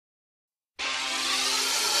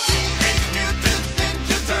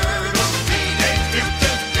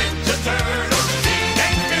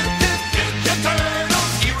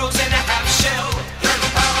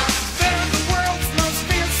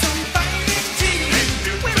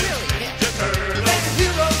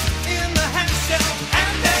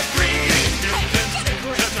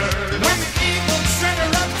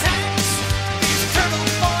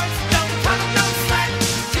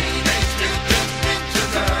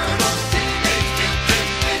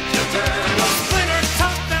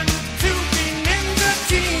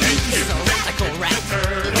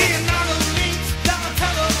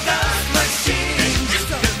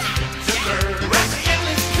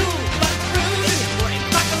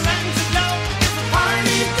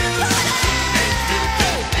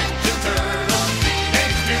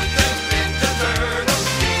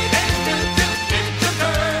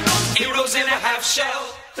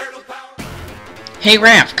Hey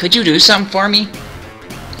Raph, could you do something for me?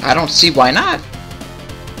 I don't see why not.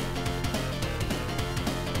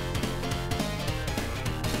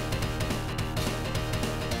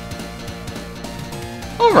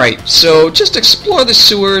 Alright, so just explore the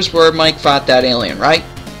sewers where Mike fought that alien, right?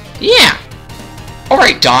 Yeah!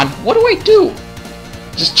 Alright, Don, what do I do?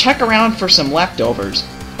 Just check around for some leftovers.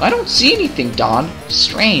 I don't see anything, Don.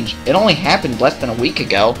 Strange. It only happened less than a week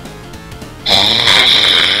ago.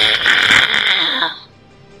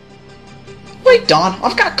 Wait, Don,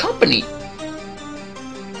 I've got company.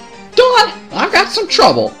 Don, I've got some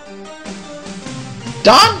trouble.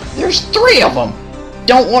 Don, there's 3 of them.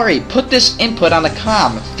 Don't worry, put this input on the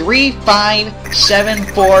comm.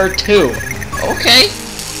 35742. Okay.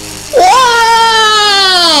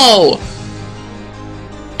 Whoa!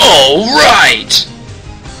 Alright!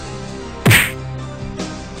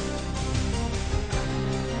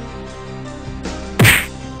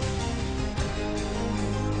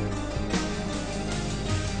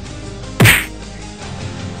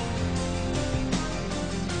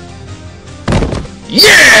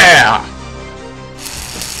 Yeah!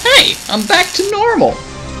 Hey, I'm back to normal.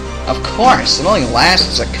 Of course, it only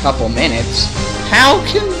lasts a couple minutes. How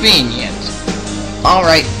convenient.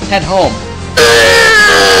 Alright, head home.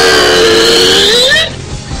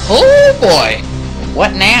 Oh boy!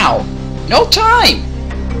 What now? No time!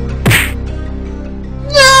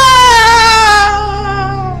 No!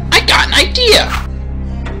 I got an idea!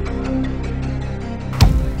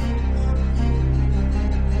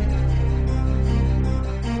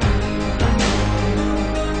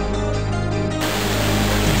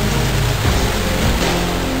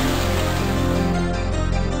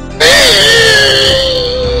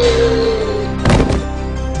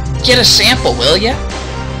 Get a sample, will ya?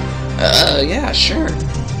 Yeah, sure.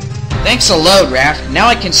 Thanks a load, Raph. Now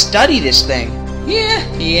I can study this thing.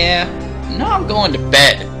 Yeah. Now I'm going to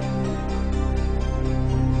bed.